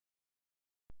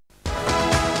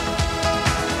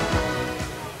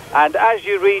And as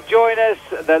you rejoin us,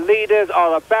 the leaders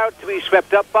are about to be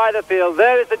swept up by the field.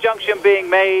 There is the junction being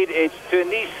made. It's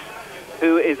Tunis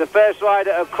who is the first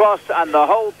rider across, and the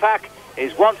whole pack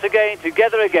is once again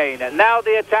together again. And now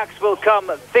the attacks will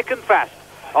come thick and fast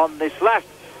on this last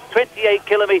 28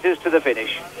 kilometres to the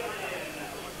finish.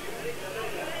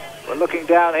 Well, looking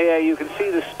down here, you can see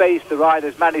the space the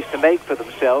riders managed to make for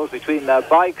themselves between their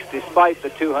bikes, despite the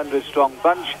 200-strong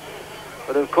bunch.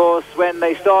 But of course, when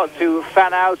they start to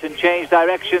fan out and change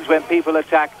directions when people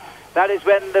attack, that is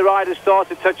when the riders start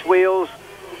to touch wheels.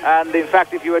 And in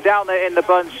fact, if you were down there in the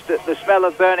bunch, the smell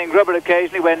of burning rubber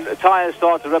occasionally when tyres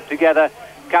start to rub together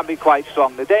can be quite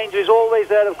strong. The danger is always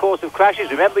there, of course, of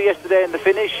crashes. Remember yesterday in the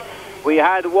finish, we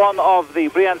had one of the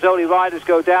Brianzoli riders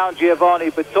go down, Giovanni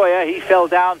Bettoia. He fell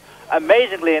down,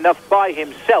 amazingly enough, by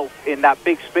himself in that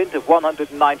big sprint of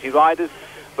 190 riders.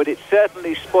 But it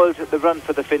certainly spoiled the run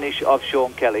for the finish of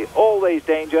Sean Kelly. Always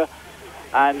danger.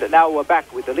 And now we're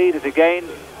back with the leaders again.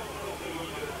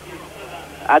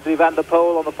 Adri van der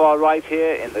Poel on the far right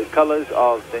here in the colours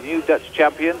of the new Dutch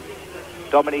champion.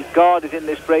 Dominique Gard is in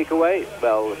this breakaway.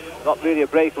 Well, not really a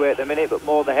breakaway at the minute, but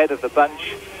more the head of the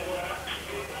bunch.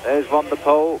 There's Van der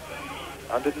Poel.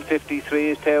 153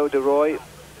 is Theo de Roy.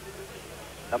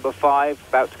 Number 5,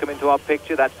 about to come into our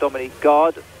picture. That's Dominique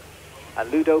Gard. And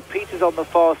Ludo Peters on the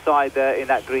far side there in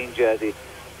that green jersey.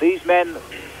 These men,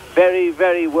 very,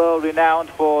 very well renowned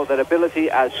for their ability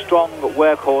as strong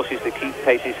workhorses to keep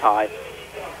paces high.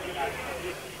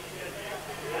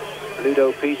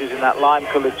 Ludo Peters in that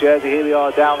lime-coloured jersey. Here we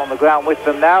are down on the ground with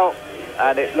them now.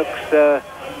 And it looks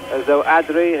as though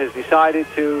Adri has decided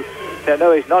to...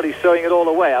 No, he's not. He's throwing it all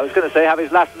away. I was going to say have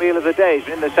his last meal of the day. He's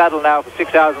been in the saddle now for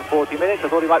 6 hours and 40 minutes. I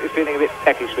thought he might be feeling a bit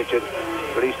peckish, Richard.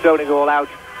 But he's thrown it all out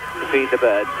to feed the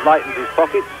birds. Lightens his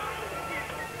pockets.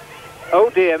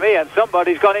 Oh dear me, and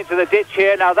somebody's gone into the ditch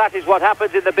here. Now that is what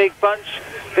happens in the big bunch.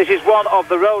 This is one of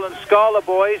the Roland Scala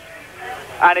boys,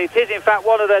 and it is in fact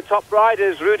one of their top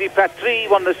riders, Rudy Patry.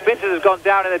 One of the sprinters has gone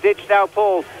down in the ditch now.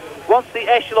 Paul, once the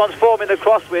echelons form in the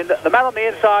crosswind, the man on the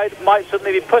inside might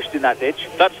suddenly be pushed in that ditch.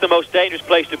 That's the most dangerous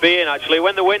place to be in, actually.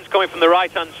 When the wind's coming from the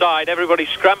right-hand side, everybody's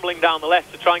scrambling down the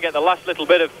left to try and get the last little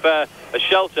bit of a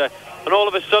shelter, and all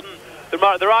of a sudden the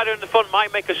rider in the front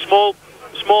might make a small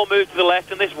move to the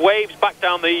left, and this waves back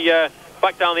down the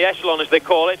echelon, as they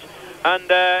call it. And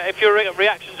if your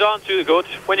reactions aren't too good,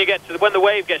 when the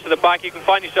wave gets to the back, you can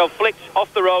find yourself flicked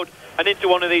off the road and into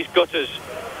one of these gutters.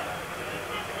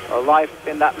 Well, life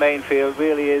in that main field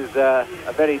really is a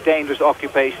very dangerous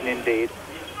occupation indeed.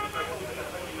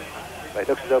 But it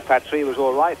looks as though Patry was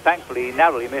all right. Thankfully, he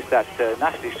narrowly missed that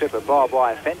nasty strip of barbed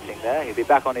wire fencing there. He'll be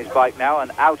back on his bike now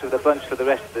and out of the bunch for the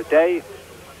rest of the day.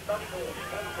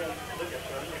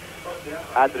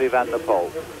 Adri van der Poel.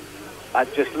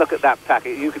 And just look at that pack.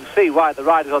 You can see why the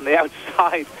riders on the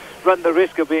outside run the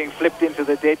risk of being flipped into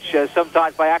the ditch,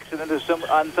 sometimes by accident and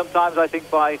sometimes, I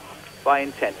think, by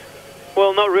intent.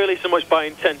 Well, not really so much by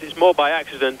intent. It's more by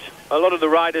accident. A lot of the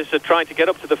riders are trying to get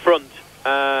up to the front,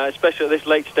 especially at this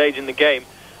late stage in the game.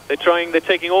 They're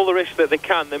taking all the risks that they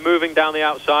can. They're moving down the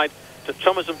outside.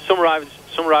 Some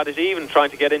riders even trying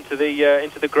to get into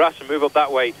the grass and move up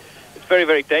that way. It's very,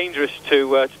 very dangerous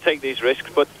to take these risks,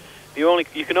 but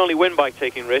you can only win by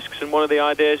taking risks. And one of the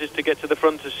ideas is to get to the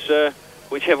front as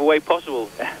whichever way possible.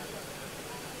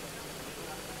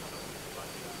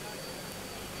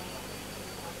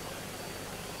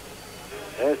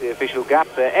 There's the official gap.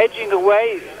 They're edging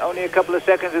away, only a couple of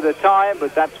seconds at a time,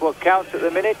 but that's what counts at the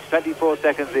minute. 24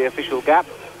 seconds, the official gap.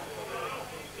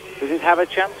 Does it have a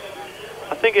chance?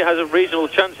 I think it has a reasonable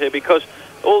chance here, because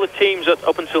all the teams that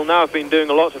up until now have been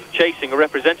doing a lot of chasing are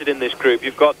represented in this group.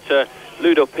 You've got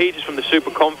Ludo Peters from the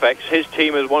Super Convex. His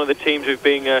team is one of the teams who've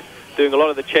been doing a lot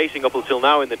of the chasing up until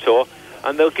now in the Tour,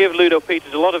 and they'll give Ludo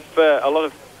Peters a lot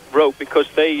of rope, because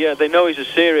they know he's a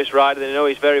serious rider. They know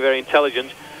he's very, very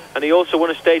intelligent. And he also won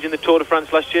a stage in the Tour de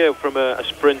France last year from a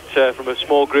sprint from a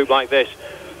small group like this.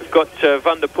 We've got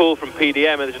Van der Poel from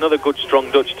PDM, and there's another good,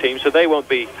 strong Dutch team, so they won't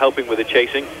be helping with the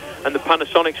chasing. And the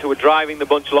Panasonics, who were driving the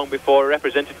bunch long before, are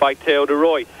represented by Theo de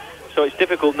Roy. So it's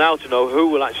difficult now to know who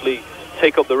will actually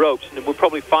take up the ropes. And we'll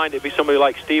probably find it be somebody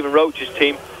like Stephen Roach's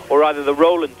team, or either the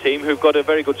Roland team, who've got a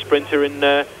very good sprinter in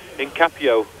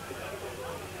Capio.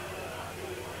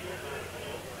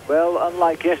 Well,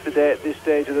 unlike yesterday at this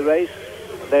stage of the race,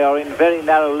 they are in very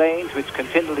narrow lanes which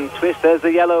continually twist. There's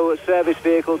the yellow service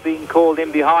vehicle being called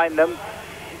in behind them.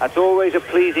 That's always a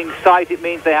pleasing sight. It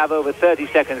means they have over 30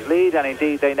 seconds lead, and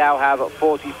indeed they now have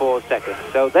 44 seconds.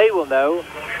 So they will know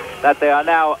that they are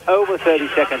now over 30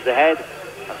 seconds ahead.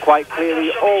 And quite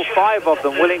clearly, all 5 of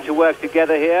them willing to work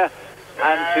together here.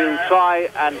 and to try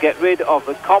and get rid of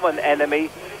the common enemy,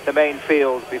 the main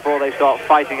field, before they start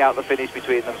fighting out the finish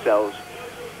between themselves.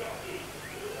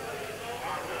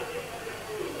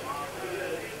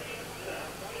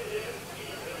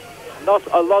 Not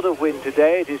a lot of wind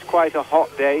today. It is quite a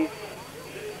hot day.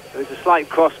 There's a slight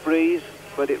cross breeze,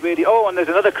 but it really... Oh, and there's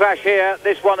another crash here.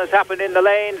 This one has happened in the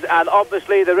lanes, and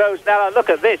obviously the road's now... And look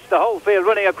at this, the whole field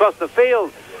running across the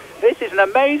field. This is an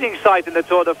amazing sight in the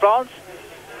Tour de France.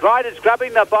 Riders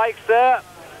grabbing their bikes there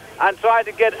and trying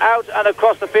to get out and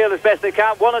across the field as best they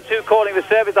can. One or two calling the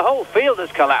service. The whole field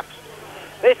has collapsed.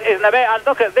 This is an amazing... And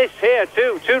look at this here,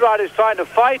 too. Two riders trying to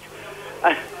fight.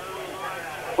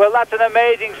 Well, that's an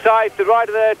amazing sight. The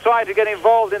rider there trying to get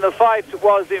involved in the fight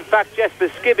was, in fact, Jesper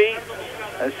Skibby.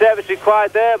 And service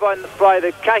required there by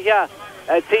the Caja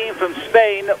team from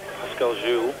Spain. Pascal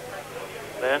Jules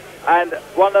there. And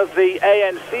one of the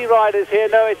ANC riders here,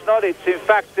 no, it's not. It's, in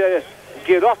fact,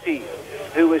 Girotti,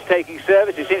 who was taking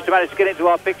service. He seems to manage to get into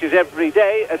our pictures every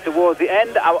day towards the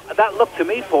end. That looked to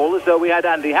me, Paul, as though we had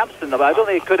Andy Hampson, but I don't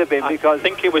think it could have been because... I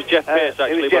think it was Jeff Pearce,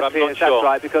 actually, but I'm not sure. That's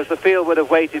right, because the field would have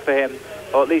waited for him,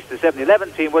 or at least the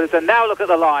 7-11 team would have done. Now look at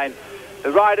the line.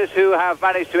 The riders who have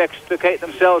managed to extricate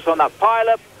themselves from that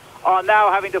pile-up are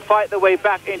now having to fight their way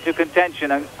back into contention.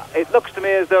 And it looks to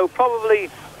me as though probably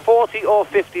 40 or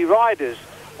 50 riders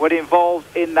were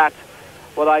involved in that,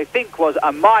 what I think was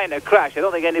a minor crash. I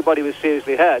don't think anybody was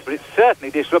seriously hurt, but it certainly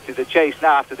disrupted the chase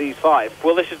now after these five.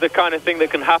 Well, this is the kind of thing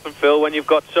that can happen, Phil, when you've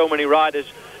got so many riders,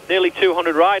 nearly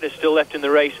 200 riders still left in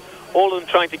the race, all of them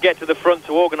trying to get to the front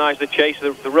to organise the chase.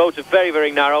 The roads are very,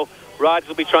 very narrow. Riders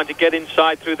will be trying to get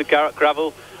inside through the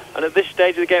gravel. And at this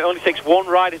stage of the game, it only takes one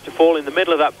rider to fall in the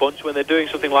middle of that bunch when they're doing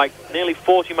something like nearly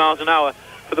 40 miles an hour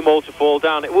for them all to fall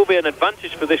down. It will be an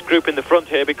advantage for this group in the front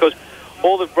here because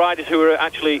all the riders who are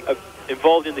actually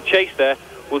involved in the chase there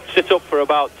will sit up for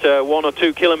about 1 or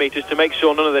 2 kilometres to make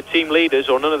sure none of the team leaders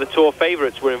or none of the Tour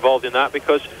favourites were involved in that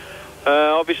because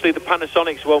obviously the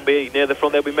Panasonics won't be near the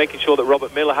front. They'll be making sure that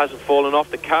Robert Miller hasn't fallen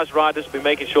off. The Kaz riders will be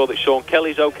making sure that Sean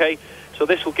Kelly's okay. So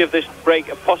this will give this break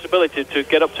a possibility to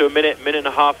get up to a minute and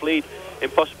a half lead in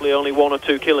possibly only 1 or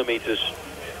 2 kilometres.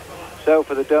 So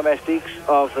for the domestiques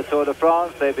of the Tour de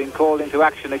France, they've been called into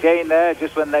action again there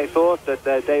just when they thought that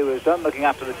their day was done looking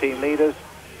after the team leaders.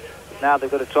 Now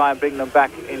they've got to try and bring them back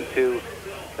into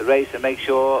the race and make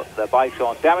sure their bikes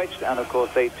aren't damaged, and of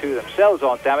course they too themselves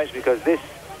aren't damaged, because this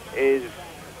is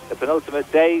the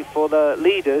penultimate day for the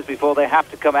leaders before they have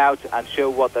to come out and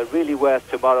show what they're really worth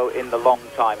tomorrow in the long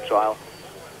time trial.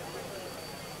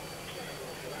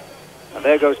 And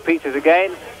there goes Peters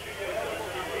again.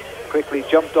 Quickly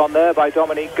jumped on there by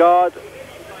Dominique Gard.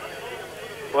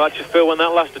 Well, actually, Phil, when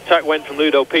that last attack went from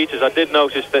Ludo Peters, I did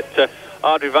notice that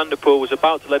Adri van der Poel was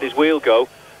about to let his wheel go,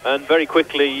 and very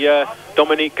quickly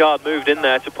Dominique Gard moved in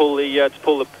there to pull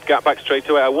the gap back straight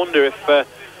away. I wonder if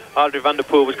Adri van der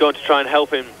Poel was going to try and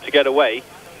help him to get away,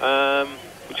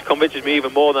 which convinces me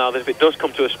even more now that if it does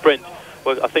come to a sprint,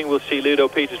 well, I think we'll see Ludo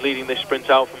Peters leading this sprint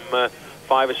out from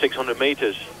 500 or 600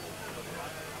 metres.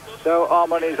 So our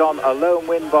money's on a lone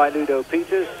win by Ludo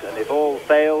Peters, and if all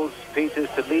fails, Peters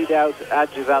to lead out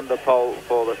Adri van der Poel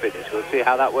for the finish. We'll see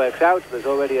how that works out. There's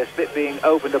already a split being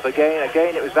opened up again.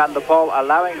 Again, it was van der Poel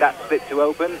allowing that split to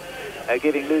open,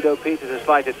 giving Ludo Peters a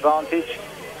slight advantage,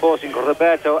 forcing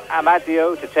Roberto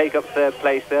Amadio to take up third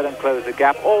place there and close the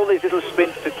gap. All these little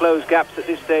sprints to close gaps at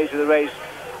this stage of the race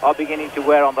are beginning to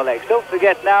wear on the legs. Don't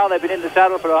forget now, they've been in the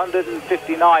saddle for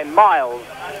 159 miles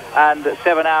and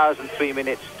 7 hours and 3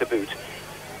 minutes to boot.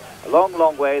 A long,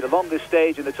 long way, the longest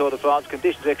stage in the Tour de France.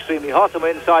 Conditions are extremely hot, and we're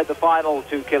inside the final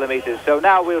 2 kilometres. So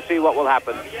now we'll see what will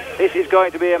happen. This is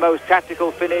going to be a most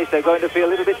tactical finish. They're going to feel a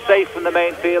little bit safe from the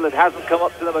main field. It hasn't come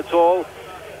up to them at all.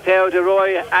 Theo de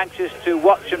Roy anxious to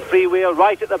watch and freewheel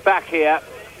right at the back here,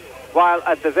 while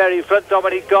at the very front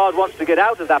Dominique Gard wants to get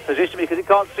out of that position because he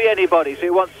can't see anybody, so he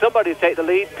wants somebody to take the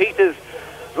lead. Peters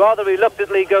rather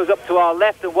reluctantly goes up to our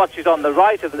left and watches on the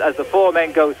right as the 4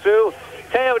 men go through.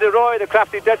 Theo de Roy, the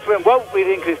crafty Dutchman, won't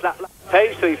really increase that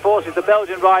pace, so he forces the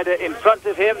Belgian rider in front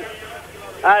of him,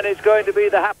 and it's going to be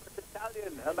the hapless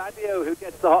Italian Amadio who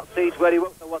gets the hot seat where he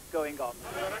won't know what's going on.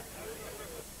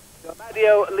 So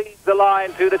Amadio leads the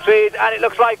line through the trees, and it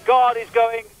looks like Gard is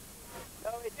going.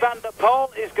 No, it's Van der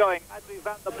Poel is going. Adri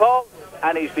van der Poel,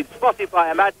 and he's been spotted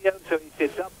by Amadio, so he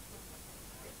sits up.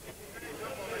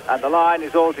 And the line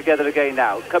is all together again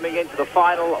now, coming into the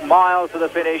final miles of the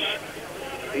finish.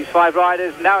 These 5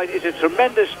 riders, now it's a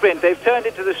tremendous sprint. They've turned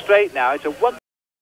into the straight now. It's a